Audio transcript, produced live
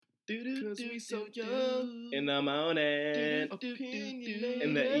Cause we so young. In the morning,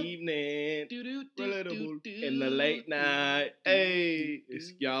 in the evening, relatable. In the late night, hey,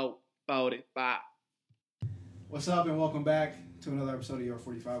 it's y'all 45. What's up, and welcome back to another episode of Your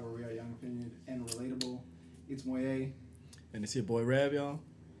 45, where we are young, opinionated, and relatable. It's Moye, And it's your boy Rev, y'all.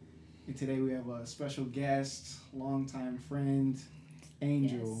 and today we have a special guest, longtime friend,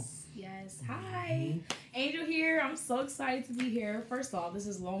 Angel. Yes. Hi. Angel here. I'm so excited to be here. First off, this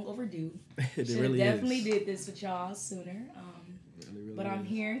is long overdue. It Should really have definitely is. did this with y'all sooner. Really But I'm is.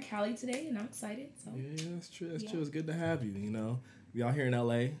 here in Cali today, and I'm excited. So Yeah, that's true. That's Yeah. true. It's good to have you. You know, we out here in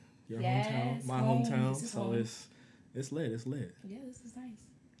LA, your Yes, hometown, my home. hometown. This is So home. it's lit. It's lit. yeah, this is nice.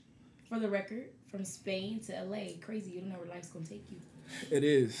 For the record, from Spain to LA, crazy. You don't know where life's gonna take you. It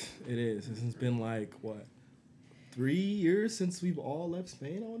is. It is. It's been like what, 3 years since we've all left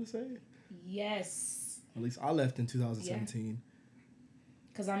Spain. I want to say. Yes. At least I left in 2017.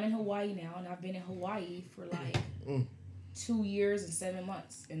 Because I'm in Hawaii now, and I've been in Hawaii for like Mm. 2 years and 7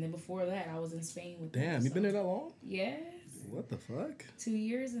 months. And then before that, I was in Spain with them, Damn, you so- been there that long? Yes. What the fuck? 2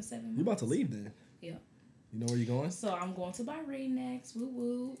 years and 7 months. You about to leave then? Yeah. You know where you going? So I'm going to Bahrain next. Woo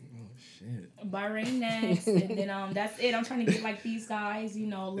woo. Oh shit. Bahrain next. And then that's it. I'm trying to get like these guys,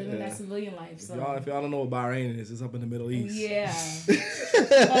 living Yeah. that civilian life. So If y'all don't know what Bahrain is, it's up in the Middle East. yeah.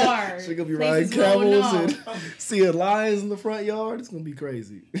 Hard. She gonna be Places riding we don't camels know. and seeing lions in the front yard. It's gonna be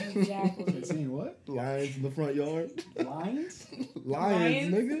crazy. Exactly. Saying what? Lions in the front yard. Lions?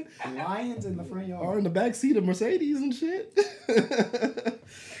 Lions, nigga. Lions in the front Or yard. in the back seat of Mercedes and shit.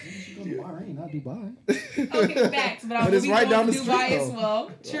 You go to Bahrain, not Dubai. Okay, facts. But I'm But gonna it's be right going down to the Dubai street, as though.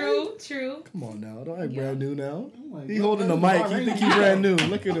 well. True. Come on now, don't act Yeah. brand new now. I'm like, He what holding the goes to mic. You Bahrain? think he brand new?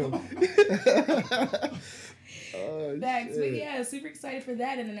 Look at him. Oh, Facts. But shit. yeah, super excited for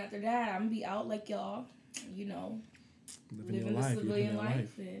that. And then after that, I'm gonna be out like y'all, Living your living the life, you're living civilian your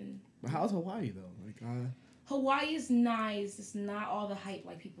life. And But how's Hawaii though? Like, Hawaii is nice. It's not all the hype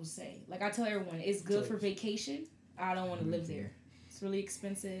like people say. Like I tell everyone, it's good for vacation. I don't want to live there. It's really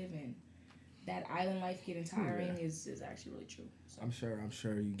expensive, and that island life getting tiring is actually really true. So. I'm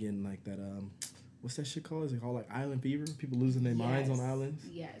sure you getting like that. What's that shit called? Is it called like island fever? People losing their minds on islands.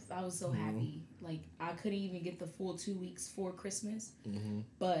 Yes, I was so happy. Like I couldn't even get the full 2 weeks for Christmas, Mm-hmm.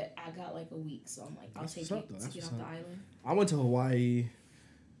 but I got like a week, so I'm like, I'll That's take what's up, it though. to That's get what's off the up. island. I went to Hawaii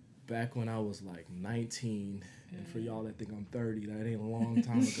back when I was like 19, and for y'all that think I'm 30, that ain't a long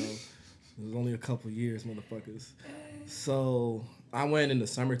time ago. It was only a couple years, motherfuckers. So I went in the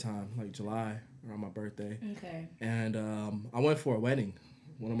summertime, like July, around my birthday, Okay. and I went for a wedding.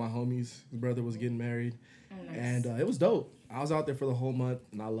 One of my homies, his brother was getting married, Oh, nice. and it was dope. I was out there for the whole month,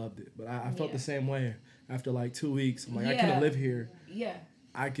 and I loved it. But I felt Yeah. the same way after like 2 weeks. I'm like, I Yeah. couldn't live here. Yeah.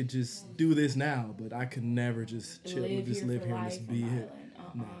 I could just do this now, but I could never just chill and just live for here and life just be on here. island.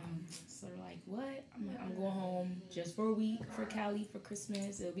 Nah. So they're like, what? I'm going home just for a week for Cali for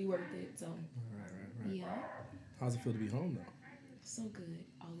Christmas. It'll be worth it. So Right. yeah, How's it feel to be home though? so good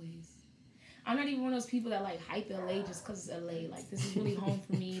always. I'm not even one of those people that like hype LA just cause it's LA. Like this is really home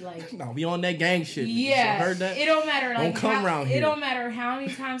for me. Like No, we on that gang shit. niggas. yeah, You heard that? it don't matter. Like Don't come around It here. don't matter how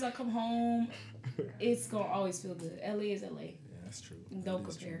many times I come home. It's gonna always feel good. LA is LA. Yeah, that's true. Don't That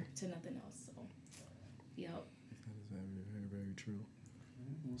is compare to nothing else. So, yep. True. That is very, very, very true.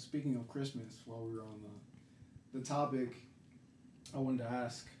 Well, speaking of Christmas, while we were on the topic, I wanted to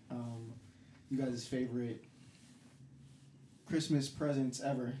ask you guys' favorite Christmas presents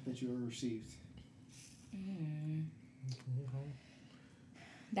ever that you ever received.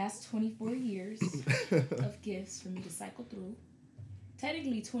 That's 24 years of gifts for me to cycle through.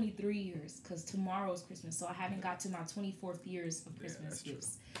 Technically 23 years because tomorrow is Christmas, so I haven't got to my 24th years of Christmas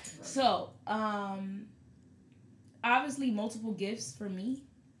gifts. So, obviously multiple gifts for me,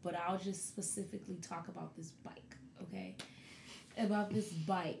 but I'll just specifically talk about this bike, okay? About this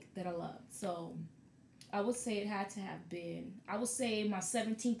bike that I love. So, I would say it had to have been, my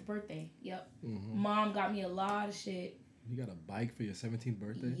 17th birthday. Yep. Mm-hmm. Mom got me a lot of shit. You got a bike for your 17th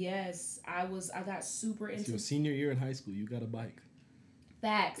birthday? Yes, I got super It's into your senior year in high school. You got a bike.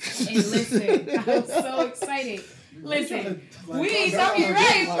 facts. And listen, I was so excited. Listen, we ain't talking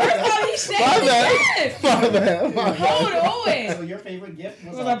right. First of all, he said My bad. Hold on. So your favorite gift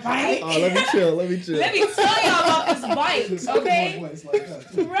was Was a bike? Oh, let me chill. Let me tell y'all about this bike, okay?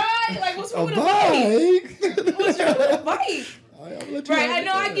 Right? Like, what's wrong A with a bike? bike? What's wrong with a bike? I'll let you Right, have I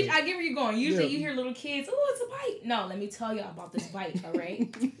know. it. I get where you're going. Usually, Yeah. you hear little kids, "Oh, it's a bike." No, let me tell y'all about this bike. All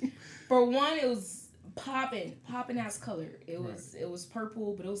right. For one, it was popping ass color. It was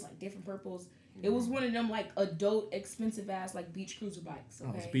purple, but it was like different purples. It was one of them like adult expensive ass like beach cruiser bikes.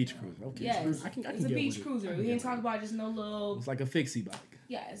 Okay? Oh, it's beach cruiser. Okay, Yes, I can it's a get beach with it. cruiser. I can We get ain't talk with about just no it. little. It's like a fixie bike.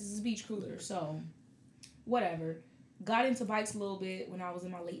 Yeah, this is a beach cruiser. So, whatever. Got into bikes a little bit when I was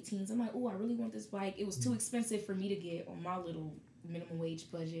in my late teens. I'm like, oh, I really want this bike. It was too expensive for me to get on my little minimum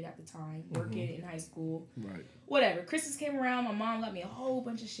wage budget at the time, working in high school. Right. Whatever. Christmas came around. My mom got me a whole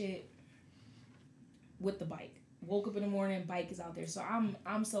bunch of shit with the bike. Woke up in the morning, bike is out there. So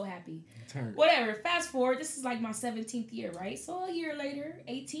I'm so happy. Whatever. Fast forward, this is like my 17th year, right? So a year later,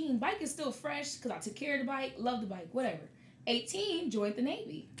 18, bike is still fresh because I took care of the bike, love the bike, whatever. 18, joined the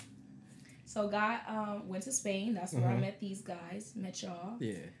Navy. So went to Spain. That's where I met these guys, met y'all.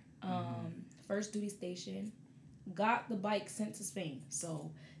 Yeah. First duty station. Got the bike sent to Spain.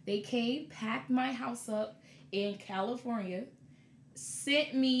 So they came, packed my house up in California,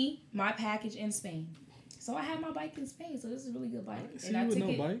 sent me my package in Spain. So I had my bike in Spain, so this is a really good bike. And I took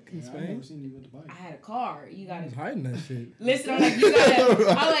it. Bike in Spain? I've never seen you with the bike. I had a car. You gotta hiding that shit. Listen, I'm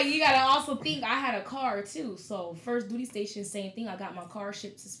like, you gotta also think I had a car too. So first duty station, same thing. I got my car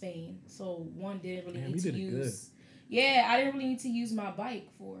shipped to Spain. So one didn't really need to use. Yeah, I didn't really need to use my bike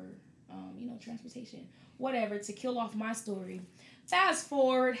for, transportation. Whatever. To kill off my story. Fast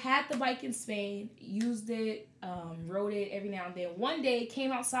forward, had the bike in Spain, used it, rode it every now and then. One day,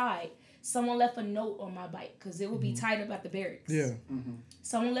 came outside. Someone left a note on my bike because it would be tied up at the barracks. Yeah.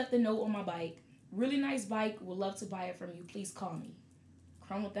 Someone left a note on my bike. Really nice bike. Would love to buy it from you. Please call me.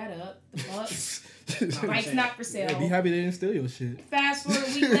 Crumbled that up. The fuck. Bike's not for sale. Yeah, be happy they didn't steal your shit. Fast forward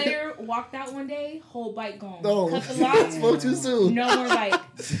a week later, walked out one day, whole bike gone. No. Cut the lock. Spoke too soon. No more bike.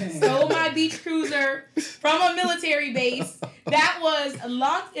 Stole my beach cruiser from a military base that was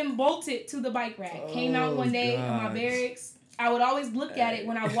locked and bolted to the bike rack. Came out one day in my barracks. I would always look at it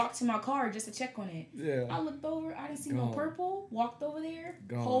when I walked to my car just to check on it. Yeah. I looked over. I didn't see no purple. Walked over there.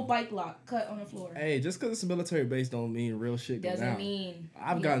 Whole bike lock cut on the floor. Hey, just because it's a military base don't mean real shit goes Doesn't mean.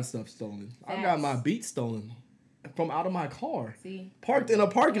 I've gotten stuff stolen. I've got my Beats stolen from out of my car. See? Parked in a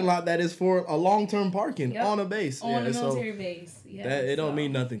parking lot that is for a long-term parking on a base. On a military base. Yeah. It don't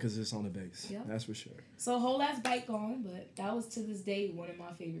mean nothing because it's on a base. Yep. That's for sure. So whole ass bike gone, but that was to this day one of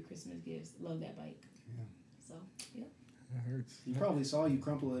my favorite Christmas gifts. Love that bike. Yeah. So, yeah. That hurts. He probably saw you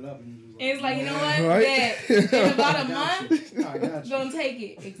crumple it up and he was like, it's like, you know what? Right? Yeah. In about a month, I got you. Gonna take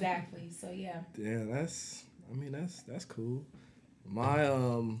it. Exactly. So yeah. Yeah, that's cool. My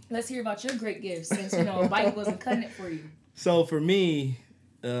Let's hear about your great gifts since a bike wasn't cutting it for you. So for me,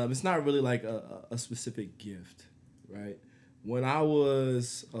 it's not really like a specific gift, right? When I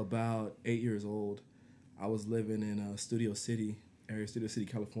was about 8 years old, I was living in Studio City,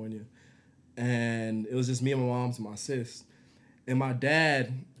 California. And it was just me and my mom and my sis. And my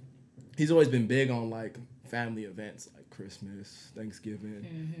dad, he's always been big on like family events like Christmas,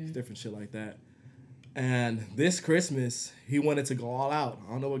 Thanksgiving, different shit like that. And this Christmas, he wanted to go all out.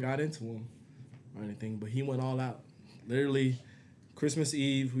 I don't know what got into him or anything, but he went all out. Literally, Christmas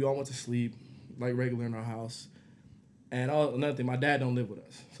Eve, we all went to sleep like regular in our house. And another thing, my dad don't live with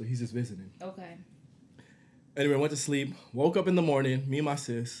us, so he's just visiting. Okay. Anyway, went to sleep, woke up in the morning, me and my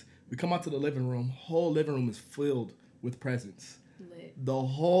sis. We come out to the living room. Whole living room is filled with presents. Lit. The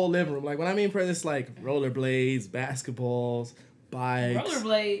whole living room. Like, when I mean presents, like rollerblades, basketballs, bikes.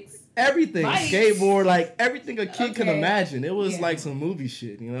 Rollerblades. Everything. Bikes. Skateboard. Like, everything a kid can imagine. It was like some movie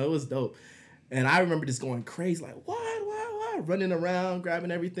shit. It was dope. And I remember just going crazy. Like, what? Running around, grabbing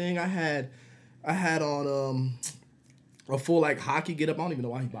everything. I had on a full, like, hockey get up. I don't even know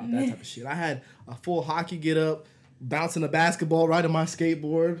why he bought that type of shit. I had a full hockey get up. Bouncing a basketball, riding my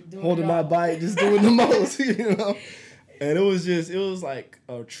skateboard, holding my bike, just doing the most, And it was like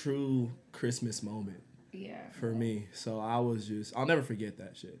a true Christmas moment for me. So I'll never forget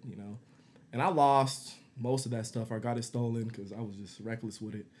that shit, And I lost most of that stuff. I got it stolen because I was just reckless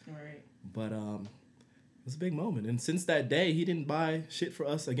with it. Right. But it was a big moment. And since that day, he didn't buy shit for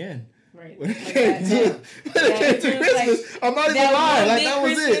us again. Right. When it came to Christmas, I'm not even lying. Like, that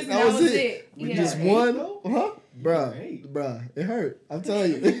was it. That was it. We just won. Huh? Bruh, it hurt. I'm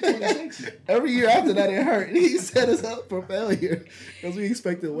telling you. Every year after that, it hurt. He set us up for failure because we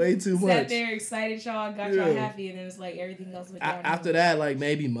expected way too much. Sat there excited, y'all, got y'all happy, and then it's like everything else went down. After that, like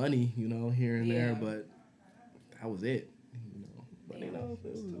maybe money, here and there, but that was it. But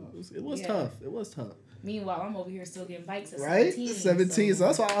it was tough. It was tough. Meanwhile, I'm over here still getting bikes at 17. So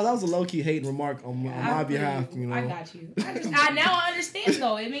that's why that was a low key hating remark on my behalf. I got you. Now I understand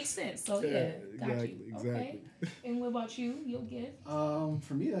though. It makes sense. So got you. Exactly. Okay. And what about you? Your gift?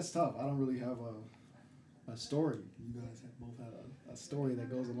 For me, that's tough. I don't really have a story. You guys have both had a story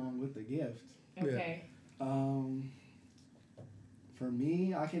that goes along with the gift. Okay. For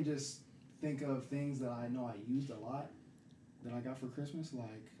me, I can just think of things that I know I used a lot that I got for Christmas,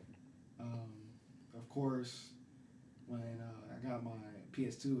 like. Of course, when I got my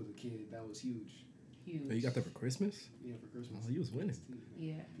PS2 as a kid. That was huge. Huge. Oh, you got that for Christmas? Yeah, for Christmas. Oh, you was winning. PS2, man.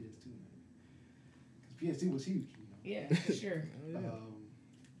 Yeah. PS2, man. Because PS2 was huge. You know? Yeah, for sure. Oh, yeah.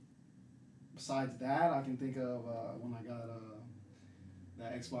 Besides that, I can think of when I got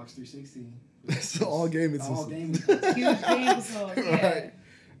that Xbox 360. So all gaming All systems. gaming. Huge game, so yeah. Right.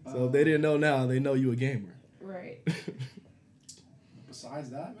 So if they didn't know now, they know you a gamer. Right. Besides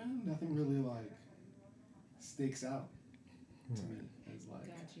that, man, nothing really like sticks out to me. It's like,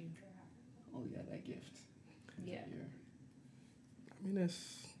 Got you. oh yeah, that gift. Yeah. I mean,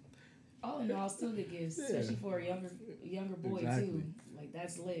 that's All in all, still good gifts, Yeah. especially for a younger boy Exactly. too. Like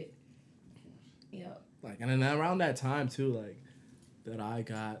that's lit. Yep. like, and then around that time too, like that I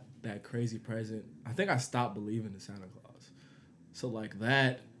got that crazy present. I think I stopped believing in Santa Claus. So like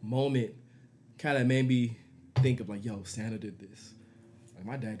that moment kind of made me think of like, yo, Santa did this. Like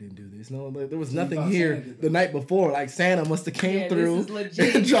my dad didn't do this. No, like, there was So you nothing thought here Santa did the that? night before. Like Santa must have came Yeah, through this is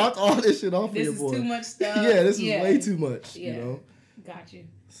legit. and dropped all this shit off This for is your boy. too much stuff. Yeah, this is Yeah. way too much. Yeah. You know. Got you.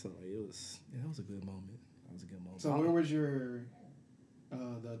 So like, it was. Yeah, that was a good moment. That was a good moment. So where was your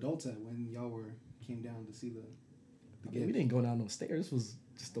the adults at when y'all came down to see the I mean, we didn't go down no stairs. This was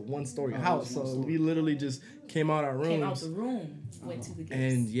just a one-story Oh, it house. was So one story. we literally just came out our Came out rooms the room, went to the gifts.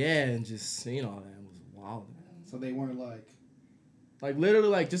 and and just seeing all that was wild. So they weren't like Like literally,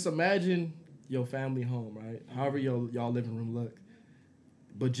 like just imagine your family home, right? However y'all living room look,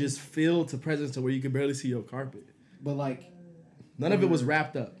 but just filled to presents to where you could barely see your carpet. but like None of it was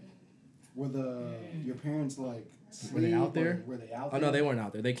wrapped up. were your parents like Were they asleep, out there? or were they out Oh there? no, they weren't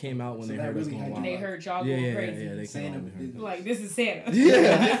out there. They came out when So they that heard us really going had wild. And they heard y'all yeah, going yeah, crazy. yeah, they came Santa out. when we heard. did- Like this is Santa.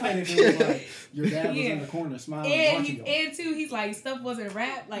 Yeah. Different if it was like your dad was in the corner smiling And watching he, y'all. and too, he's like stuff wasn't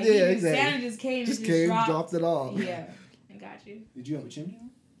wrapped. Like Yeah, he just, exactly. Santa just came Just and came, just dropped it off. Yeah, I got you. Did you have a chimney?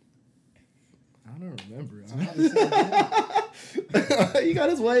 I don't remember. So how did Santa He got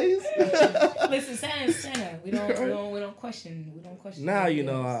his ways. Listen, Santa's Santa. We don't question. We don't question. Now what you it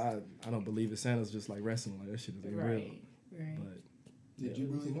know is. I don't believe it. Santa's just like wrestling. Like that shit is real. Right. But Did yeah, you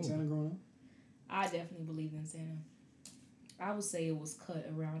it was a believe in moment. Santa growing up? I definitely believe in Santa. I would say it was cut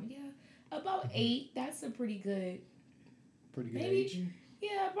around about 8. That's a pretty good. Pretty good Maybe. age.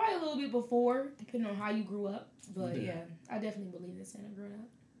 Yeah, probably a little bit before, depending on how you grew up. But Yeah. yeah, I definitely believe in Santa growing up.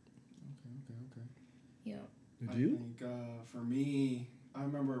 Okay. Yeah. did I you? think for me, I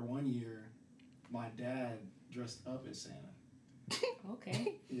remember one year, my dad dressed up as Santa.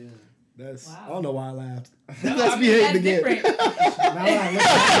 Okay. Yeah. That's. Wow. I don't know why I laughed. No, Let's I mean, behave that's again. different. Now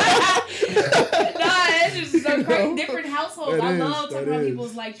that I Nah, it's just so You crazy. know? Different households. That I is, love that talking about is.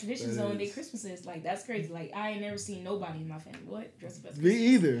 people's like traditions That on their is. Christmases. Like that's crazy. Like I ain't never seen nobody in my family what dress up as Me Christmas.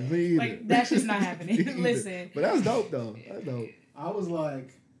 either. Me either. Like that's just not Me happening. either. Listen. But that's dope though. That's dope. I was like,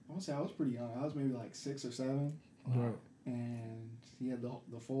 I want to say I was pretty young. I was maybe like 6 or 7, Right. and he had the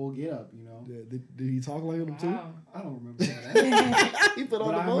full get up. You know, Yeah, did he talk like him too? Wow. I don't remember that. He put But on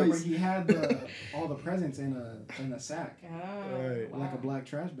the I remember voice. he had all the presents in a sack, Oh, Right. wow. like a black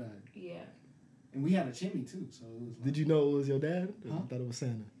trash bag, Yeah. and we had a chimney too. So it was. Did you know it was your dad? Or Huh? you thought it was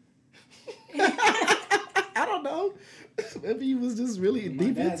Santa? I don't know. Maybe he was just really My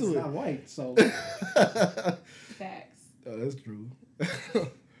deep dad's into not it. white, so Facts. Oh, that's true.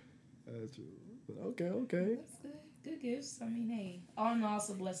 That's true. But okay. That's good. Good gifts. I mean, hey, all in all, it's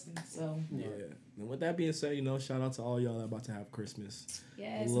a blessing. So Yeah. And with that being said, shout out to all y'all that about to have Christmas.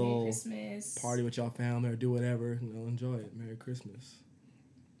 yes, Little Merry Christmas. Party with y'all family or do whatever. Enjoy it. Merry Christmas.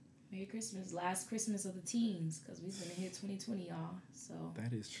 Merry Christmas. Last Christmas of the teens, because we've been here 2020, y'all. So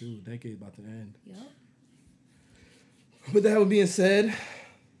That is true. Decade about to end. yep. With that being said,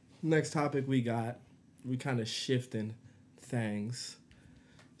 next topic we kind of shifting things.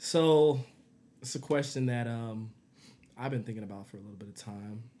 So it's a question that I've been thinking about for a little bit of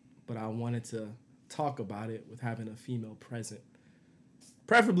time, but I wanted to talk about it with having a female present,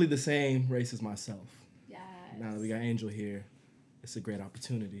 preferably the same race as myself. Yes. Now that we got Angel here, it's a great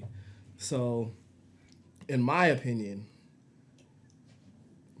opportunity. So, in my opinion,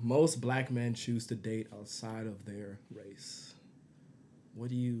 most black men choose to date outside of their race. What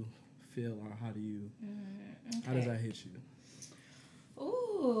do you feel, or how does that hit you?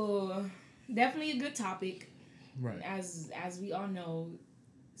 Ooh, definitely a good topic. Right. As we all know,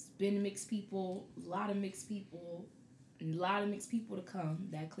 it's been mixed people, a lot of mixed people, and a lot of mixed people to come.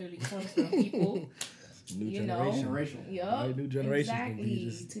 That clearly comes from people. New You generation. know. generational. Yup. Right, new generation can be Exactly.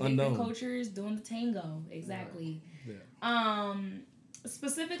 just Two unknown. different cultures doing the tango. Exactly. Yeah.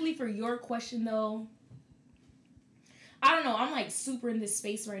 Specifically for your question though, I don't know. I'm like super in this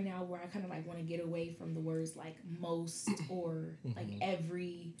space right now where I kind of like want to get away from the words like most or like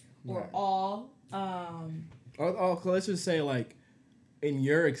every or Right. all. Let's just say like in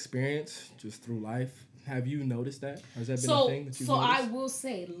your experience, just through life, have you noticed that? Has that been a thing that you've So noticed? I will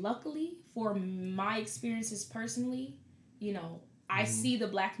say, luckily for my experiences personally, you know, I see the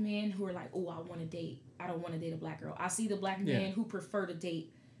black men who are like, oh, I want to date. I don't want to date a black girl. I see the black men who prefer to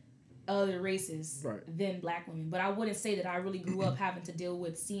date other races than black women. But I wouldn't say that I really grew up having to deal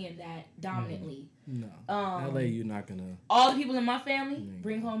with seeing that dominantly. No. LA, you're not going to... All the people in my family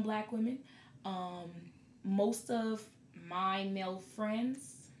bring home black women. Most of my male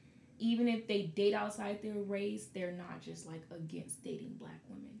friends, even if they date outside their race, they're not just like against dating black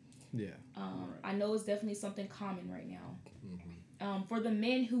women. Yeah. I know it's definitely something common right now. For the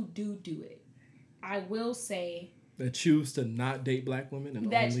men who do it, I will say... That choose to not date black women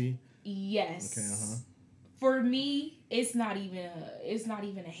and only... Yes. Okay, For me, it's not even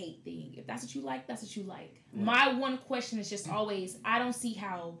a hate thing. If that's what you like, that's what you like. Right. My one question is just always, I don't see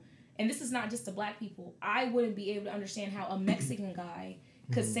how, and this is not just to black people, I wouldn't be able to understand how a Mexican guy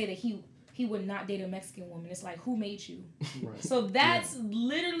could say that he would not date a Mexican woman. It's like, who made you? Right. So that's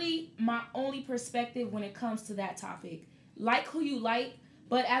literally my only perspective when it comes to that topic. Like who you like,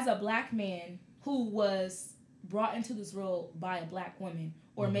 but as a black man who was brought into this world by a black woman,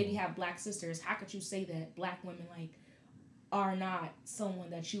 or maybe have black sisters, how could you say that black women like are not someone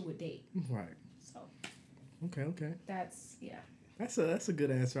that you would date? Right. So. Okay. That's That's a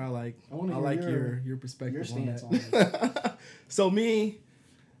good answer. I like your perspective. Your stance on that. So me,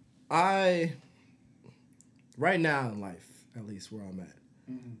 right now in life, at least where I'm at,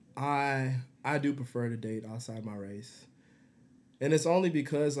 I do prefer to date outside my race, and it's only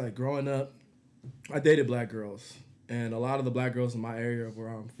because like growing up, I dated black girls. And a lot of the black girls in my area of where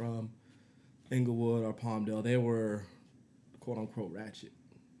I'm from, Inglewood or Palmdale, they were quote unquote ratchet,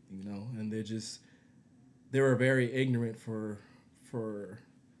 you know, and they were very ignorant they were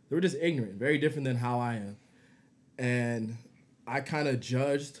just ignorant, very different than how I am. And I kind of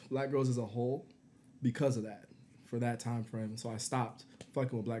judged black girls as a whole because of that, for that time frame. So I stopped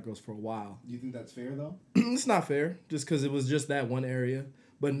fucking with black girls for a while. Do you think that's fair though? It's not fair, just because it was just that one area.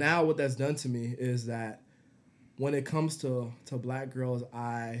 But now what that's done to me is that when it comes to black girls,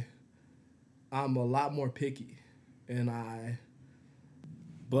 I'm a lot more picky,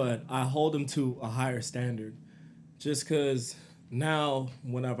 but I hold them to a higher standard, just because now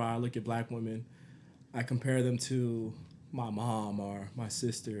whenever I look at black women, I compare them to my mom or my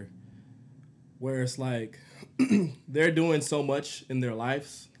sister, where it's like they're doing so much in their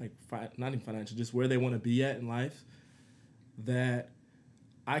lives, like not even financial, just where they want to be at in life, that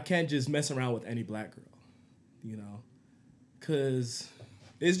I can't just mess around with any black girl. You know, because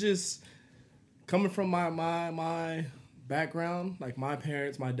it's just coming from my background. Like my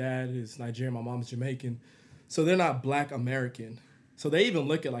parents, my dad is Nigerian, my mom's Jamaican, so they're not black American. So they even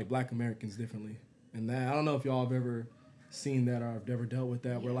look at like black Americans differently. And that, I don't know if y'all have ever seen that or have ever dealt with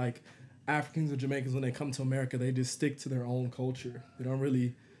that, where like Africans or Jamaicans, when they come to America, they just stick to their own culture. They don't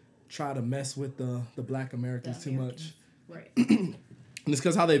really try to mess with the black Americans too much. Right. And it's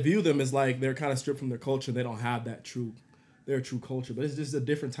because how they view them is like they're kind of stripped from their culture. They don't have their true culture, but it's just a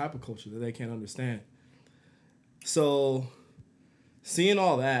different type of culture that they can't understand. So seeing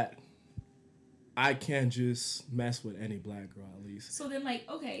all that, I can't just mess with any black girl at least. So then like,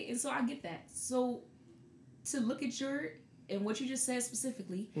 okay, and so I get that. So to look at and what you just said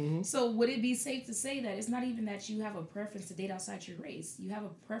specifically, so would it be safe to say that it's not even that you have a preference to date outside your race? You have a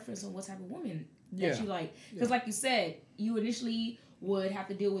preference on what type of woman that you like. Because like you said, you initially would have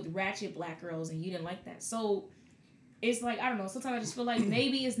to deal with ratchet black girls and you didn't like that. So it's like, I don't know, sometimes I just feel like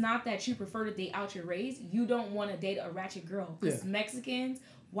maybe it's not that you prefer to date out your race. You don't want to date a ratchet girl. Because Mexicans,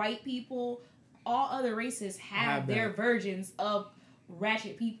 white people, all other races have their versions of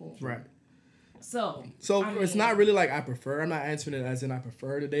ratchet people. Right. So I mean, it's not really like I prefer. I'm not answering it as in I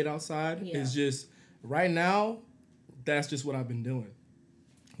prefer to date outside. Yeah. It's just right now, that's just what I've been doing.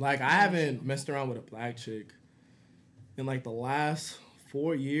 Like I haven't messed around with a black chick in like the last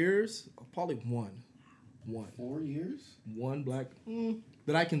 4 years. Probably one. 4 years? One black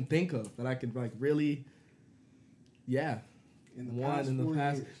that I can think of, that I can like really, in the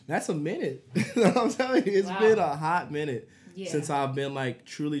past years. That's a minute. I'm telling you, it's been a hot minute since I've been like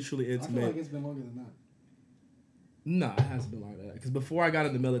truly intimate. I feel like it's been longer than that. No, it hasn't been like that. Because before I got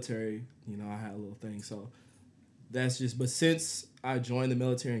in the military, you know, I had a little thing. So that's just, but since I joined the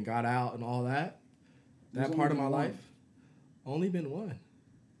military and got out and all that, that part of my life, only been one.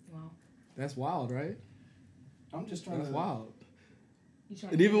 Wow. That's wild, right? I'm just trying That's wild.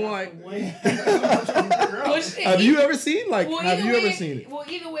 And even like, have you ever seen ever seen it? Well,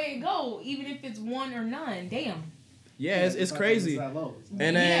 either way it go, even if it's one or none, damn. Yeah, it's crazy.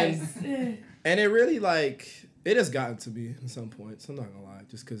 And then, and it really like, It has gotten to me at some points. I'm not gonna lie,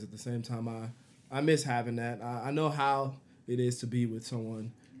 just because at the same time I miss having that. I know how it is to be with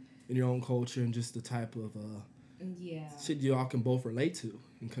someone in your own culture and just the type of shit you all can both relate to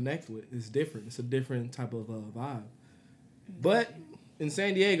and connect with. It's different. It's a different type of vibe. But in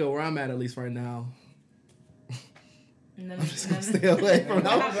San Diego, where I'm at least right now, I'm just gonna stay away from it.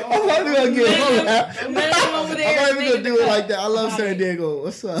 I'm not even gonna get I'm not even gonna do it like that. I love San Diego.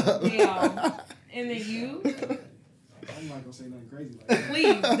 What's up? Yeah. And then you? I'm not gonna say nothing crazy like that.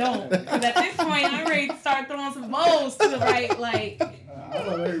 Please don't. Because at this point, I'm ready to start throwing some balls to the right. Like, I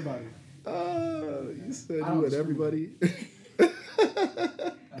love everybody. You said you with everybody.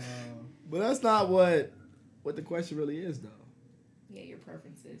 But that's not what the question really is, though. Yeah, your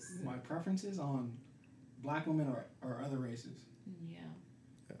preferences. My preferences on black women or other races. Yeah.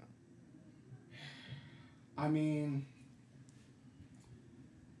 I mean,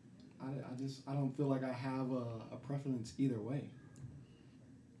 I don't feel like I have a preference either way.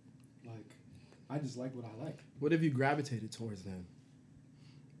 Like, I just like what I like. What have you gravitated towards then?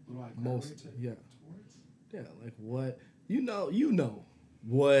 What do I Most, gravitate yeah. towards? Yeah, like what you know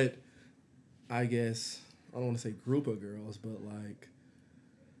what, I guess I don't want to say group of girls, but like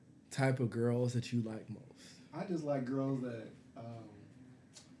type of girls that you like most. I just like girls that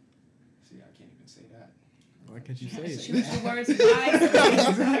see, I can't even say that. Why can't you say it? Choose your words wisely.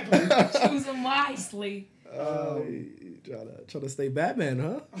 Exactly. Choose them wisely. Trying to stay Batman,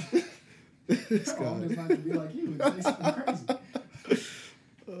 huh? This guy. I'm just not to be like you and say something crazy.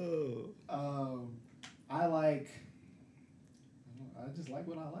 I just like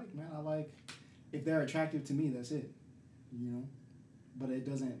what I like, man. I like, if they're attractive to me, that's it, you know. But it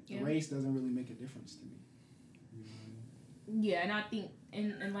doesn't. Yeah. Race doesn't really make a difference to me. You know what I mean? Yeah, and I think,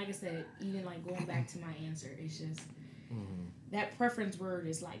 and like I said, even like going back to my answer, it's just that preference word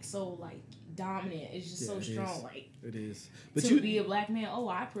is like so like dominant. It's just so strong. Is. Like it is. But to be a black man,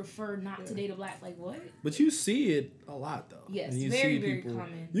 I prefer not to date a black. Like what? But you see it a lot though. Yes, and you very see very people,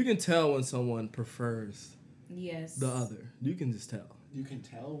 common. You can tell when someone prefers. Yes. The other. You can just tell. You can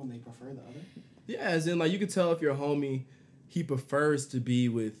tell when they prefer the other? Yeah, as in, like, you can tell if your homie, he prefers to be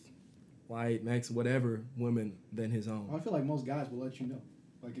with white, Mexican, whatever women than his own. Well, I feel like most guys will let you know.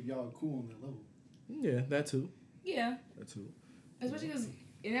 Like, if y'all are cool on that level. Yeah, that too. Yeah. That too. Especially because,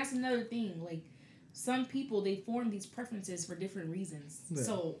 and that's another thing, like, some people, they form these preferences for different reasons. Yeah.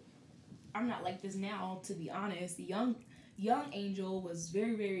 So, I'm not like this now, to be honest. The young Angel was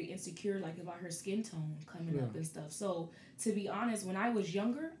very, very insecure, like, about her skin tone coming up and stuff. So, to be honest, when I was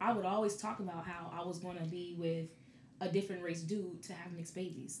younger, I would always talk about how I was going to be with a different race dude to have mixed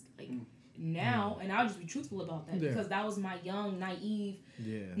babies. Like, now, and I'll just be truthful about that, because that was my young, naive,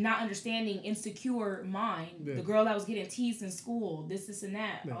 not understanding, insecure mind. Yeah. The girl that was getting teased in school, this and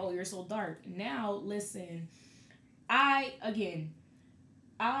that. Yeah. Oh, you're so dark. Now, listen, I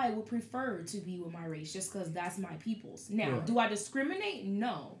would prefer to be with my race just because that's my people's. Now, do I discriminate?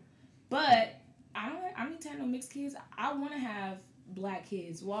 No. But I need to have no mixed kids. I want to have black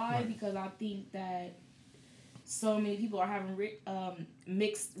kids. Why? Right. Because I think that so many people are having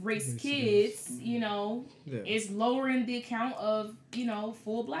mixed race kids, you know. Yeah. It's lowering the account of, you know,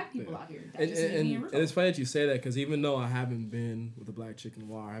 full black people out here. And it's funny that you say that, because even though I haven't been with a black chick in a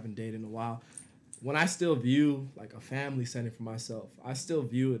while, I haven't dated in a while, when I still view like a family setting for myself, I still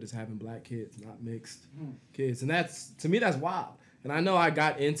view it as having black kids, not mixed kids. And that's, to me, that's wild. And I know I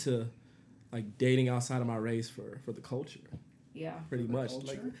got into like dating outside of my race for the culture. Yeah. Pretty much.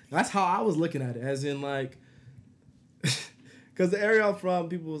 Like, that's how I was looking at it, as in like, because the area I'm from,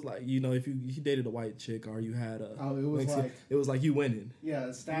 people was like, you know, if you dated a white chick or you had a... Oh, it was like you winning.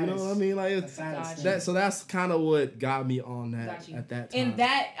 Yeah, status. You know what I mean? Like, it's, so that's kind of what got me on that at that time. And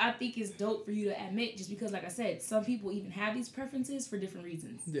that, I think, is dope for you to admit, just because, like I said, some people even have these preferences for different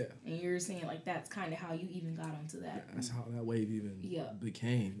reasons. Yeah. And you're saying, like, that's kind of how you even got onto that. Yeah, that's how that wave even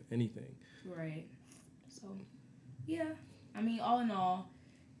became anything. Right. So, yeah. I mean, all in all,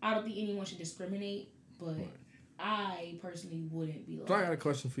 I don't think anyone should discriminate, but... Right. I personally wouldn't be like... So I got a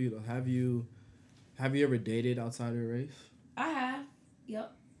question for you, though. Have you ever dated outside your race? I have.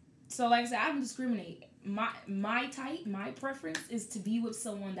 Yep. So, like I said, I don't discriminate. My type, my preference is to be with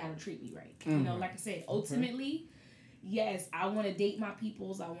someone that'll treat me right. You know, like I said, ultimately, yes, I want to date my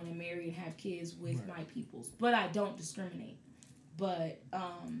peoples. I want to marry and have kids with my peoples. But I don't discriminate. But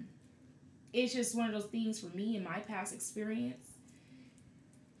it's just one of those things for me in my past experience.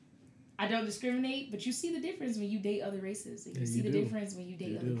 I don't discriminate, but you see the difference when you date other races. And you see the difference when you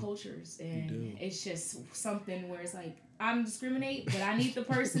date other cultures. And it's just something where it's like, I don't discriminate, but I need the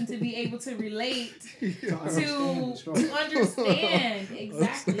person to be able to relate, to understand.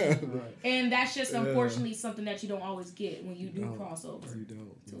 Exactly. Right. And that's just unfortunately something that you don't always get when you do cross over to a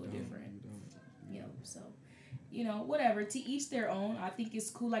different, so. Whatever. To each their own. I think it's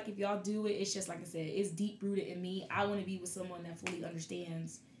cool. Like, if y'all do it, it's just, like I said, it's deep rooted in me. I want to be with someone that fully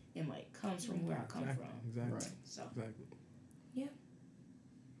understands and, like, comes from where I come from. Exactly. Right. So. Exactly. Yeah.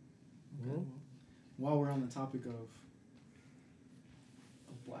 Okay. Well, while we're on the topic of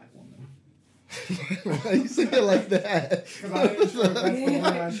a black woman. You say it like that. Because I ain't sure if that's the word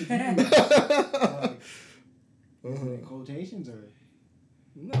I should use. Is it quotations or?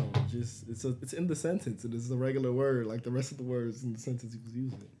 No, just it's in the sentence. It is a regular word, like the rest of the words in the sentence he was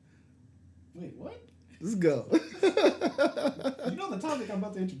using. Wait, what? Let's go. You know the topic I'm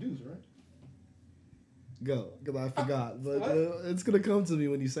about to introduce, right? Go, because I forgot, but it's gonna come to me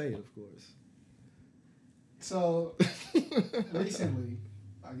when you say it, of course. So recently,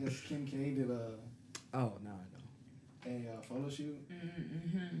 I guess Kim K did a. Oh, now I know. A photo shoot.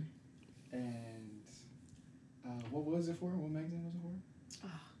 Mm-hmm. And what was it for? What magazine was it for?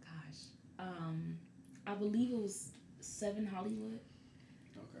 Oh gosh, I believe it was 7 Hollywood.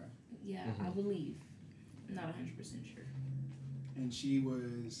 Okay. Yeah, I believe. Not 100% sure. And she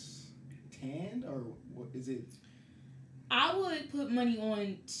was tanned, or what is it? I would put money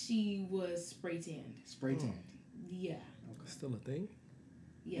on she was spray tanned. Spray tanned. Yeah. Okay. Still a thing.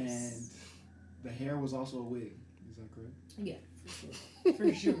 Yes. And the hair was also a wig. Is that correct? Yeah, for sure.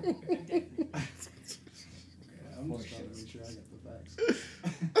 For sure. Definitely. I'm just trying to make sure I got the facts.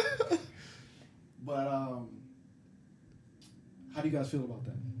 But how do you guys feel about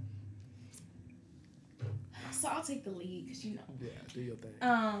that? So I'll take the lead because Yeah, do your thing.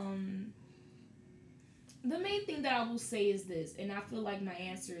 The main thing that I will say is this, and I feel like my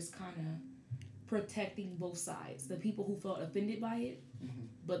answer is kind of protecting both sides: the people who felt offended by it,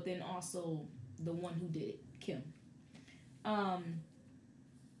 but then also the one who did it, Kim.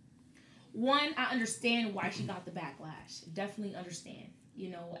 One, I understand why she got the backlash. Definitely understand.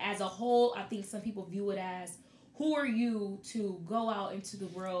 As a whole, I think some people view it as, who are you to go out into the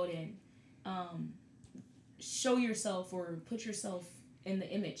world and show yourself or put yourself in the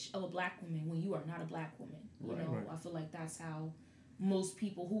image of a black woman when you are not a black woman. Right. I feel like that's how most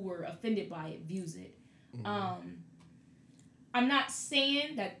people who were offended by it views it. Mm-hmm. I'm not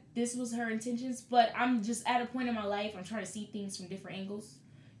saying that this was her intentions, but I'm just at a point in my life, I'm trying to see things from different angles.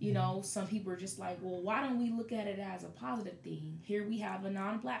 Some people are just like, well, why don't we look at it as a positive thing? Here we have a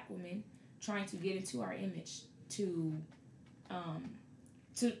non-black woman trying to get into our image to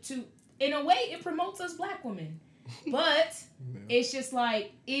in a way, it promotes us black women. But it's just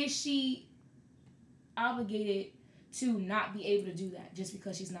like, is she obligated to not be able to do that just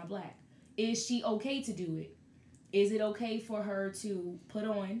because she's not black? Is she okay to do it? Is it okay for her to put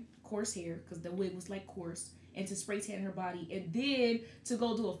on coarse hair, because the wig was like coarse, and to spray tan her body, and then to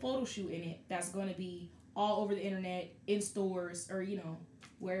go do a photo shoot in it that's going to be all over the internet, in stores, or,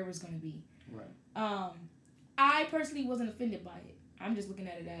 wherever it's going to be. Right. I personally wasn't offended by it. I'm just looking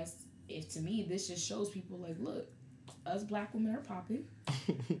at it as, if to me, this just shows people, like, look, us black women are popping.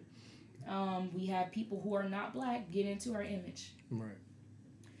 We have people who are not black get into our image. Right.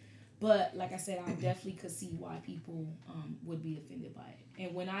 But, like I said, I definitely could see why people would be offended by it.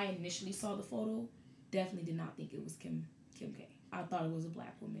 And when I initially saw the photo, definitely did not think it was Kim K. I thought it was a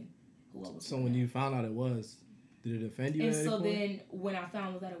black woman who I was. So when you found out it was, did it offend you? And so then when I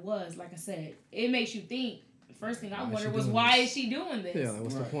found out that it was, like I said, it makes you think. The first thing I wondered was, why is she doing this? Yeah,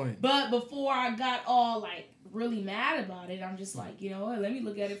 what's the point? But before I got all really mad about it, I'm just like, let me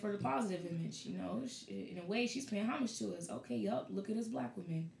look at it for the positive image. In a way, she's paying homage to us. Okay, yup, look at us black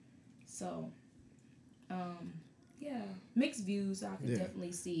women. So, yeah, mixed views. I can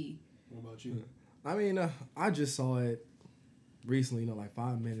definitely see. What about you? I mean, I just saw it recently, like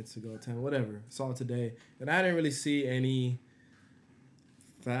 5 minutes ago, 10, whatever. Saw it today, and I didn't really see any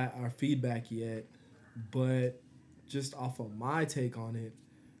feedback yet. But just off of my take on it,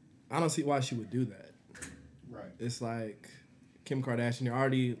 I don't see why she would do that. Right. It's like Kim Kardashian, you're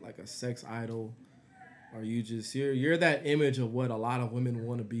already like a sex idol, or you're that image of what a lot of women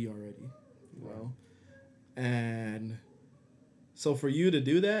want to be already, you know? And so for you to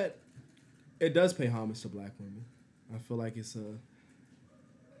do that, it does pay homage to black women. I feel like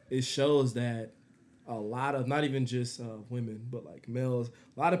it shows that a lot of, not even just women, but like males,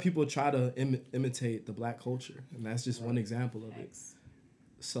 a lot of people try to imitate the black culture, and that's just one example of it.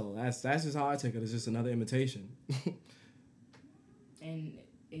 So that's just how I take it. It's just another imitation. And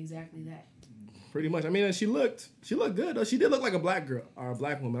exactly that. Pretty much. I mean, she looked good though. She did look like a black girl or a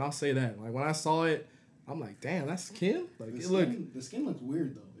black woman. I'll say that. Like when I saw it, I'm like, damn, that's Kim. Like the skin looks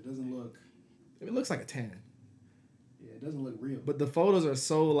weird though. It doesn't look. It looks like a tan. Yeah, it doesn't look real. But the photos are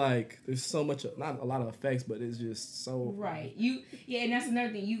so like there's so much, not a lot of effects, but it's just so right. And that's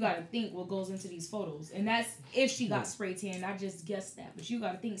another thing you gotta think what goes into these photos, and that's if she got spray tan. I just guessed that, but you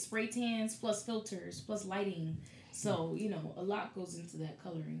gotta think spray tans plus filters plus lighting. So a lot goes into that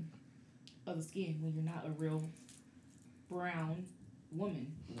coloring of the skin when you're not a real brown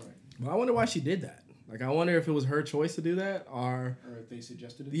woman. Right. Well, I wonder why she did that. Like I wonder if it was her choice to do that or if they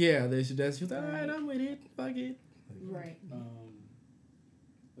suggested it. Yeah, they suggested. She was like, all right, I'm with it. Fuck it. Right.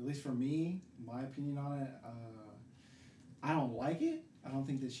 At least for me, my opinion on it, I don't like it. I don't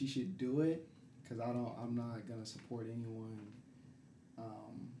think that she should do it because I'm not gonna support anyone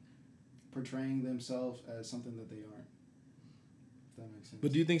portraying themselves as something that they aren't. If that makes sense.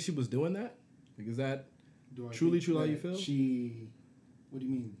 But do you think she was doing that? Like, is that Do I truly think how you that feel? What do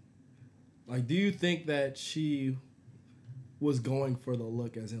you mean? Like, do you think that she was going for the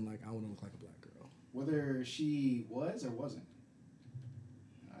look, as in, like, I want to look like a black girl? Whether she was or wasn't,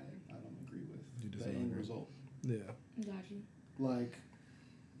 I don't agree with the end result. Yeah. Got you. Like,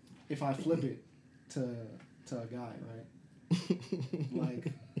 if I flip it to a guy, right?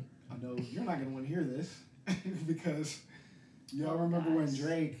 Like, I know you're not gonna want to hear this because y'all remember when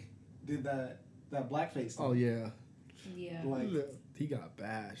Drake did that blackface thing? Oh yeah. Yeah. Like he got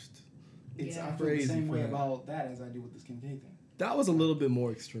bashed. I feel the same way about that as I do with this Kim K thing. That was a little bit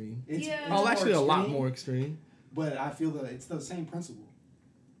more extreme. It's actually a lot more extreme. But I feel that it's the same principle.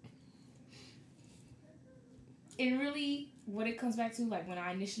 And really, what it comes back to, like when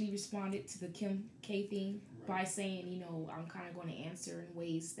I initially responded to the Kim K thing by saying, I'm kind of going to answer in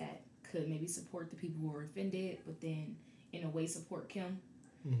ways that could maybe support the people who are offended, but then in a way support Kim.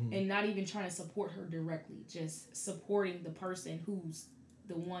 Mm-hmm. And not even trying to support her directly, just supporting the person who's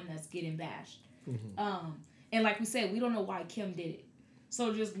the one that's getting bashed. Mm-hmm. And like we said, we don't know why Kim did it.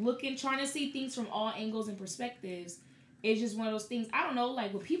 So just trying to see things from all angles and perspectives, it's just one of those things. I don't know,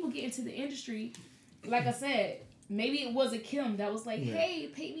 like when people get into the industry, like I said, maybe it was a Kim that was like, hey,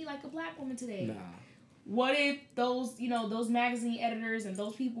 paint me like a black woman today. Nah. What if those magazine editors and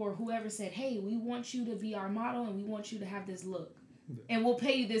those people or whoever said, hey, we want you to be our model and we want you to have this look. And we'll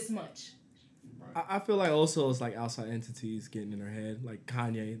pay you this much. I feel like also it's like outside entities getting in her head. Like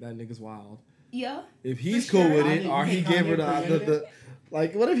Kanye, that nigga's wild. Yeah. If he's cool with it, or he gave her the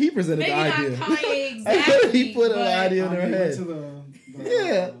like, what if he presented maybe the idea? Maybe not Kanye exactly. He put an idea in her head.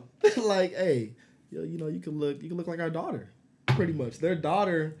 Yeah. Like, hey, you can look like our daughter, pretty much. Their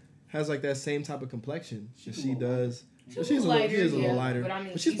daughter has like that same type of complexion as she does. She is a little lighter,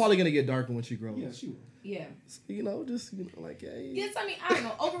 but she's probably gonna get darker when she grows. Yeah, she will. Yeah. Like, hey. Yes, I mean, I don't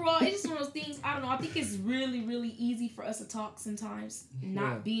know. Overall, it's just one of those things, I don't know. I think it's really, really easy for us to talk sometimes,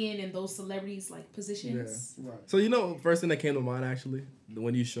 not being in those celebrities, like, positions. Yeah. Right. So, first thing that came to mind, actually,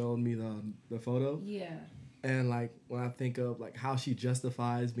 when you showed me the photo. Yeah. And, like, when I think of, like, how she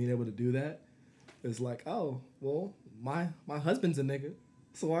justifies being able to do that, it's like, oh, well, my husband's a nigga.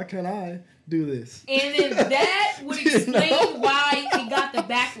 So why can't I do this? And then that would explain why it got the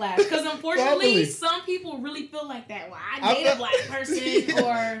backlash. Because unfortunately, some people really feel like that. Well, I date a black person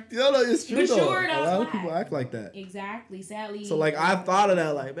or... No, it's true though. Sure, a lot of people act like that. Exactly, sadly. So like I thought of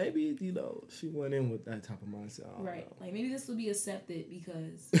that, like maybe, she went in with that type of mindset. Right. Like maybe this will be accepted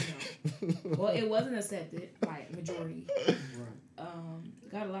because, well, it wasn't accepted by majority. Right.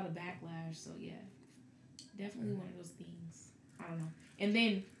 Got a lot of backlash, so yeah. Definitely one of those things. I don't know. And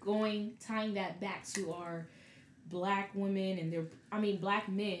then tying that back to our black women and black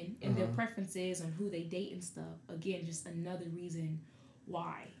men and their preferences on who they date and stuff. Again, just another reason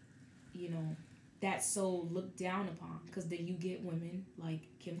why, that's so looked down upon. Because then you get women like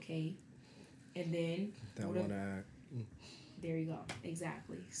Kim K. And then... That one act. There you go.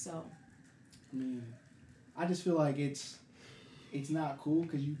 Exactly. So... I mean, I just feel like it's not cool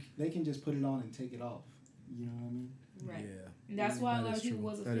because they can just put it on and take it off. You know what I mean? Right. Yeah. And that's why a lot of people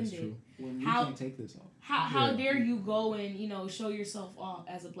was offended. That is true. When you can't take this off. How dare you go and, show yourself off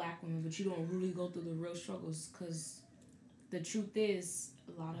as a black woman, but you don't really go through the real struggles? Because the truth is,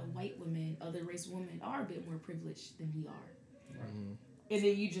 a lot of white women, other race women, are a bit more privileged than we are. Right. Mm-hmm. And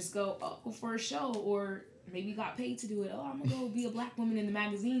then you just go for a show, or maybe you got paid to do it. Oh, I'm going to go be a black woman in the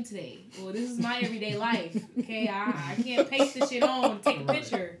magazine today. Well, this is my everyday life. Okay, I can't paste the shit on, take a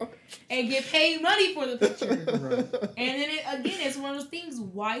picture, and get paid money for the picture. Right. And then it's one of those things.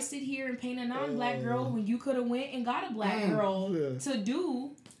 Why sit here and paint a non-black girl when you could have went and got a black girl to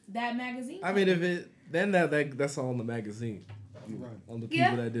do that magazine? I mean, if it then that's all in the magazine. Right. On the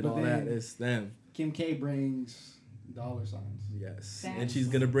people that did But all that, then- it's them. Kim K brings dollar signs. Yes. Facts. And she's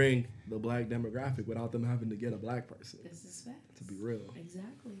going to bring the black demographic without them having to get a black person, This is facts. to be real.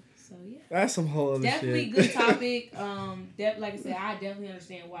 Exactly. So yeah. That's some whole other Definitely shit. good topic. Like I said, I definitely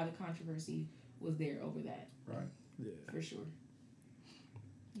understand why the controversy was there over that. Right. Yeah. For sure.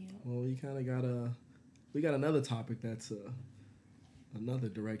 Yeah. Well, we got another topic that's another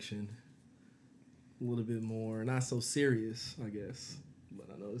direction. A little bit more, not so serious, I guess. But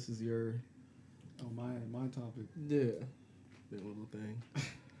I know this is your... Oh, my topic. Yeah. That little thing.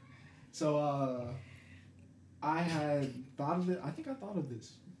 So, I had thought of it. I think I thought of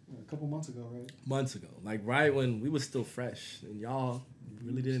this a couple months ago, right? Months ago. Like, right when we was still fresh. And y'all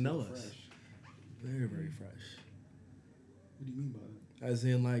really didn't know Still us. fresh. Very, very fresh. What do you mean by that? As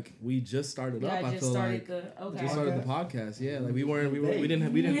in, like, we just started up, I I just feel started like. the Just started the podcast, yeah. Like, we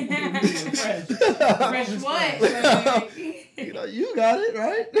didn't... Fresh. Fresh what? You know, you got it,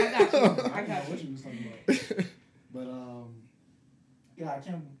 right? I got you. I I don't know got what you. you was talking about. But yeah,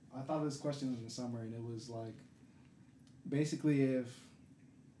 I thought of this question in the summer, and it was like, basically, if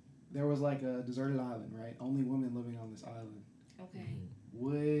there was like a deserted island, right? Only women living on this island. Okay.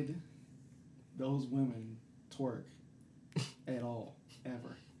 Would those women twerk at all,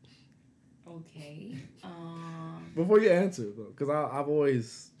 ever? Okay. Before you answer, though, because I've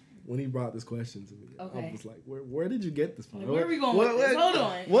always, when he brought this question to me, I Okay. was like, where did you get this from? Like, where are we going with this? Hold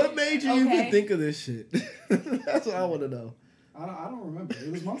on. What made you even Okay. think of this shit? That's what I want to know. I don't remember.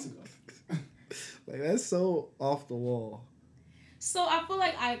 It was months ago. Like, that's so off the wall. So I feel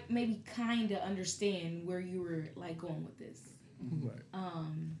like I maybe kind of understand where you were like going with this. Right.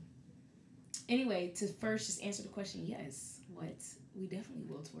 Anyway, to first just answer the question, yes, we definitely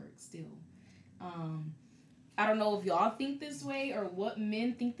will twerk still. I don't know if y'all think this way or what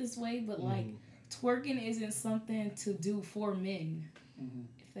men think this way, but like twerking isn't something to do for men,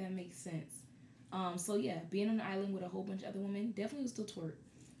 if that makes sense. So yeah, being on an island with a whole bunch of other women definitely will still twerk.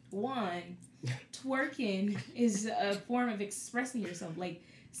 One, twerking is a form of expressing yourself. Like,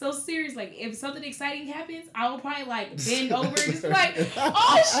 so serious. Like, if something exciting happens, I will probably like bend over and just be like,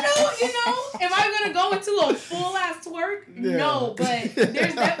 oh shoot, you know? Am I gonna go into a full ass twerk? Yeah. No, but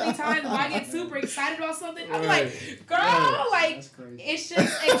there's definitely times when I get super excited about something. I'm like, girl, like That's crazy. it's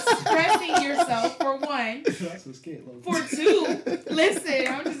just expressing yourself for one. That's a skit, low. For two, listen,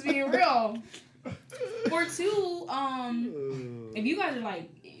 I'm just being real. For two, if you guys are like,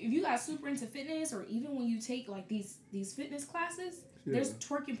 if you guys super into fitness, or even when you take like these fitness classes, there's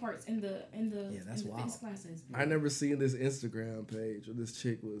twerking parts in the that's in the wild. fitness classes. I never seen this Instagram page where this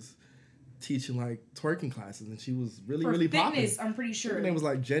chick was teaching like twerking classes, and she was really For really popping. fitness, I'm pretty sure. Her name was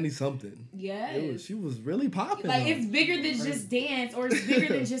like Jenny something. Yes. She was really popping. Like, though. it's bigger than just dance, or it's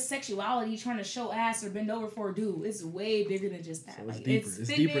bigger than just sexuality, trying to show ass or bend over for a dude. It's way bigger than just that. So it's Like, deeper. It's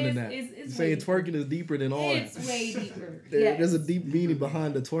deeper than that. It's You're way saying deeper. twerking is deeper than all It's that. way deeper. There's a Yes. deep meaning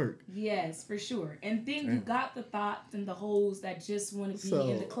behind the twerk. Yes, for sure. And then you Damn. got the thoughts and the hoes that just want to be So-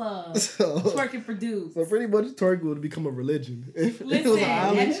 in the club So, twerking for dudes. so pretty much twerking would become a religion. If it was Listen, an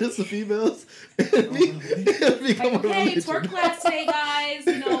island yeah. just for females, it'd become Like, a okay, religion. twerk class today, guys.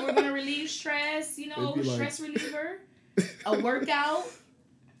 You know, we're gonna relieve stress. You know, It'd be like- stress reliever, a workout.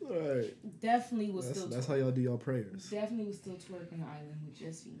 Right. Definitely was still. That's twerk. how y'all do your prayers. Definitely was still twerk on the island with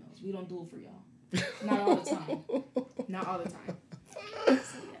just females. We don't do it for y'all. Not all the time. Not all the time. So,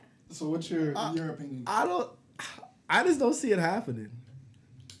 yeah. So what's your opinion? I just don't see it happening.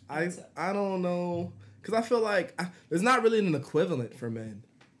 I don't know, because I feel like there's not really an equivalent for men.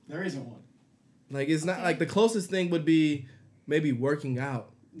 There isn't one. Like, it's not Okay. like the closest thing would be maybe working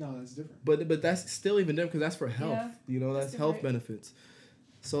out. No, that's different. But that's still even different because that's for health. Yeah, You know, that's that's health different. benefits.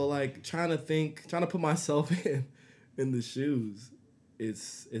 So like trying to put myself in the shoes,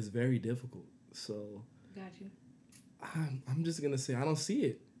 it's very difficult. So Got you. I'm just gonna say I don't see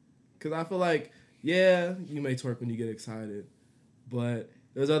it, because I feel like, yeah, you may twerk when you get excited, but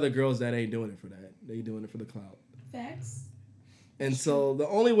there's other girls that ain't doing it for that. They doing it for the clout. Facts. And so the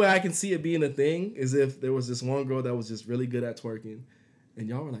only way I can see it being a thing is if there was this one girl that was just really good at twerking, and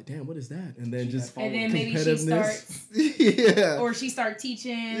y'all were like, "Damn, what is that?" And then She just had And then maybe she competitiveness. starts, yeah. or she start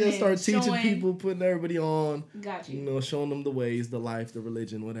teaching. Yeah, and start teaching showing. people, putting everybody on, Got you you. know, showing them the ways, the life, the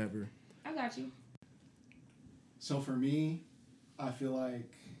religion, whatever. I got you. So for me, I feel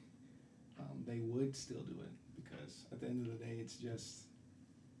like they would still do it, because at the end of the day, it's just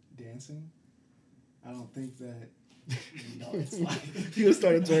dancing. I don't think that, you know, it's like You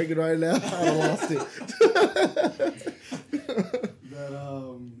started twerking right now. I lost it.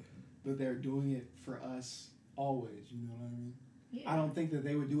 that they're doing it for us always. You know what I mean? Yeah. I don't think that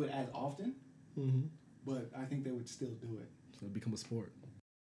they would do it as often, Mhm. but I think they would still do it. It'll become a sport.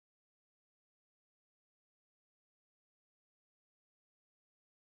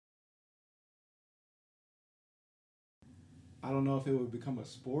 I don't know if it would become a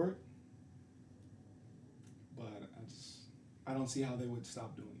sport, but I don't see how they would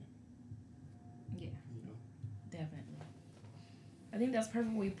stop doing it. Yeah, You know, definitely. I think that's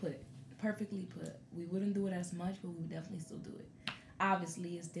perfectly put. Perfectly put. We wouldn't do it as much, but we would definitely still do it.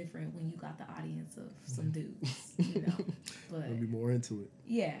 Obviously, it's different when you got the audience of some dudes, you know. But We'll be more into it.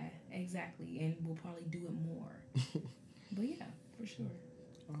 yeah, exactly, and we'll probably do it more. But yeah, for sure.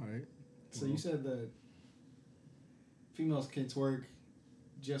 All right. so you said that females can twerk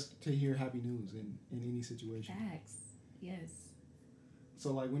just to hear happy news in any situation. Facts. Yes.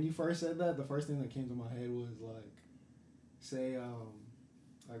 So like when you first said that, the first thing that came to my head was like, say,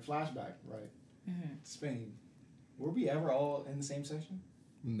 like flashback, right? Mm-hmm. Spain. Were we ever all in the same section?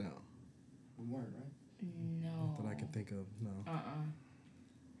 No. We weren't, right? No. That I can think of. No.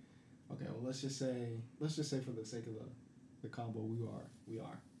 Okay, well let's just say for the sake of the combo, we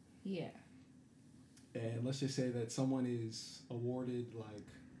are. Yeah. And let's just say that someone is awarded like,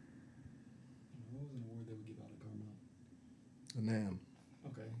 what was an award they would give out at Carmel? A NAM.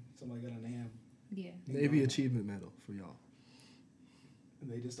 Okay, somebody got a NAM, Yeah. Navy Achievement Medal for y'all.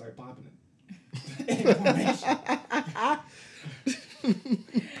 and they just start popping it. Information.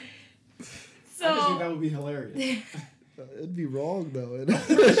 So I just think that would be hilarious. It'd be wrong though.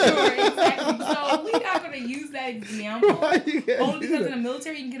 for sure, exactly. So we're not gonna use that example only because in the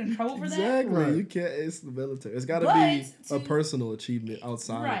military you can get in trouble for that. Exactly. Right. You can't. It's the military. It's got to But be a to- personal achievement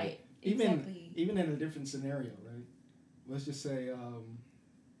outside of it. Right. Exactly. Even in a different scenario, right? Let's just say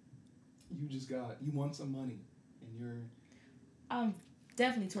you won some money, and you're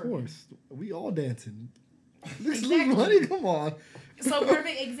Definitely Of twerking. course. We all dancing. This Exactly. money, come on. So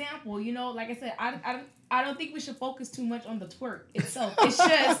perfect example, you know, like I said, I don't think we should focus too much on the twerk itself. It's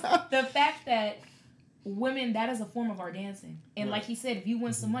just the fact that women, that is a form of our dancing. And Right. like he said, if you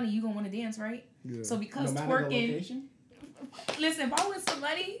win some money, you gonna want to dance, right? Yeah. So because no matter the twerking, location. listen, if I win some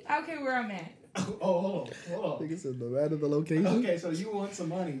money, I don't care where I'm at. Oh, hold I on. think it's no matter the location. Okay, so you want some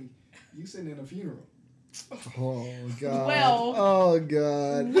money, you sitting in a funeral. Oh God. Well- oh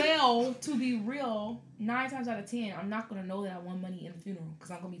God. Well, to be real, 9 times out of 10, I'm not gonna know that I won money in the funeral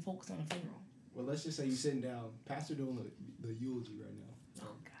because I'm gonna be focused on the funeral. Well, let's just say you sitting down, pastor doing the eulogy right now.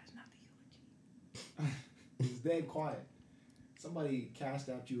 Oh gosh, not the eulogy. It's dead quiet. Somebody cashed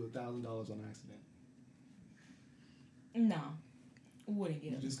out you $1,000 on accident. No, wouldn't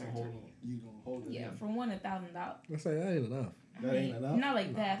get You up. just and gonna start hold twerking. it. You gonna hold it. Yeah, in. for $1,000. I say that ain't enough. That ain't enough? Not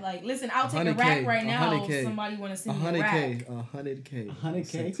like that. Like, listen, I'll take a 100K, rack right now 100K, if somebody want to send me a rack. 100K.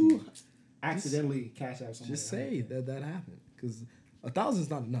 100K. Who accidentally cash out somebody? Just say that happened, because 1,000 is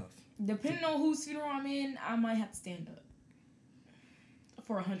not enough. Depending on whose funeral I'm in, I might have to stand up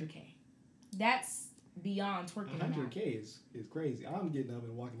for 100K. That's beyond twerking. 100K is crazy. I'm getting up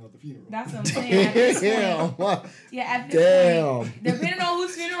and walking out the funeral. That's what I'm saying. At this point, Damn. yeah, at this point, Damn. depending on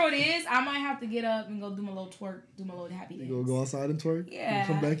whose funeral it is, I might have to get up and go do my little twerk, do my little happy dance. You gonna go outside and twerk? Yeah. You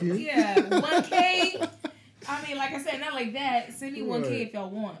come back here? Yeah. 1K. I mean, like I said, not like that. Send me 1K Right. if y'all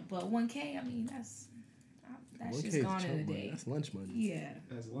want, but 1K, I mean, that's 1K just is gone in chump a money. day. That's lunch money. Yeah.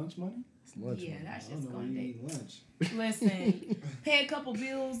 That's lunch money? It's lunch Yeah, money. that's I don't just know where gone you day. eat lunch. Listen, pay a couple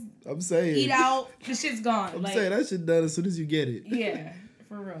bills, I'm saying. eat out, the shit's gone. I'm like, saying that shit done as soon as you get it. yeah,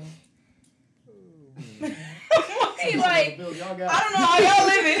 for real. Hey, like, y'all got I don't know how y'all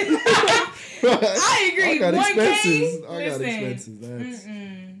living. I agree. I got 1K. expenses. I got Listen, expenses. That's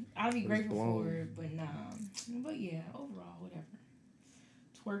I'll be That's grateful blown. for it, but nah. But yeah, overall, whatever.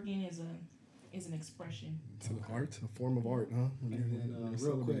 Twerking is an expression. it's an art, a form of art, huh? When And you're- then, when you're real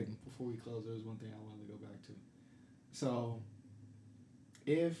celebrating. quick, before we close, there was one thing I wanted to go back to. So,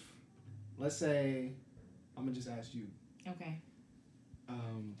 if, let's say, I'm going to just ask you, Okay.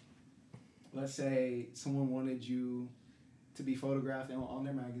 let's say someone wanted you to be photographed on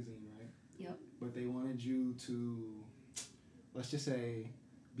their magazine, right? Yep. But they wanted you to, let's just say,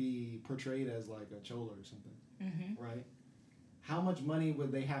 be portrayed as like a chola or something, Mm-hmm. right? How much money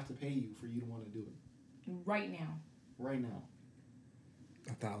would they have to pay you for you to want to do it Right now. right now?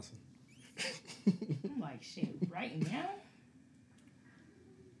 1,000. I'm like, shit, right now?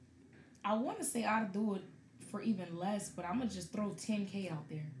 I want to say I'd do it for even less, but I'm going to just throw 10K out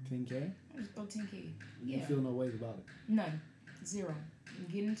there. 10K? I'm just throw 10K. You Yeah. feel no ways about it. None. Zero. I'm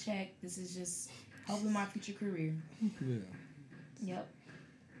getting a check. This is just helping my future career. Yeah. Yep.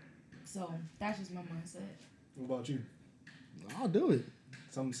 So that's just my mindset. What about you? I'll do it.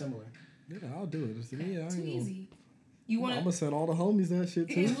 Something similar. Yeah, I'll do it. To me, I ain't Too gonna- easy. You I'm want gonna send all the homies that shit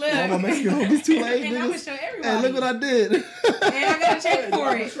too. Look. All my Mexican homies too late. And I'm gonna niggas. show everybody. Hey, look what I did. I gotta check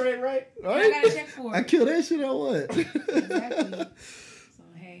for it. Straight, right? And I gotta check for I it. kill that shit or what? Exactly. So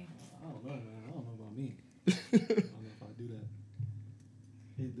hey. I don't know, man. I don't know about me. I don't know if I do that.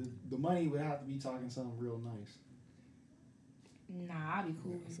 The money would have to be talking something real nice. Nah, I'll be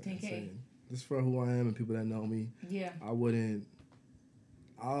cool with 10K. Just for who I am and people that know me. Yeah. I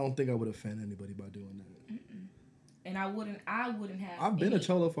don't think I would offend anybody by doing that. Mm-mm. And I wouldn't have. I've been a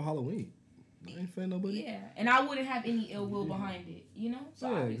cholo for Halloween. I ain't offend nobody. Yeah, and I wouldn't have any ill will behind it, you know. So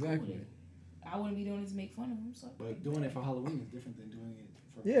Yeah, I'd be exactly. cool with it. I wouldn't be doing this to make fun of them. So. But doing it for Halloween is different than doing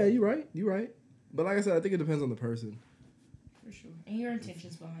it for. Yeah, you're right. But like I said, I think it depends on the person. For sure, and your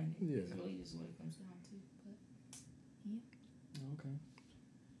intentions behind it. Yeah. It's really just what it comes down to. But Okay.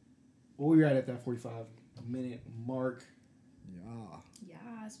 Well, we were at that 45-minute mark. Yeah.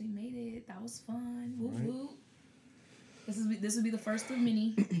 yes, we made it. That was fun. Whoop Right. whoop. This will be the first of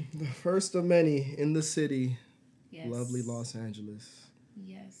many. The first of many in the city, Yes. lovely Los Angeles.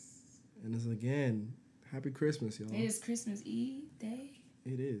 Yes. And it's again, happy Christmas, y'all. It is Christmas Eve day.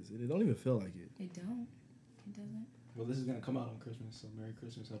 It is. It don't even feel like it. It don't. It doesn't. Well, this is gonna come out on Christmas, so Merry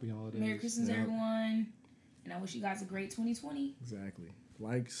Christmas, Happy Holidays. Merry Christmas, Yeah. everyone. And I wish you guys a great 2020. Exactly.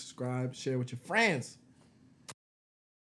 Like, subscribe, share with your friends.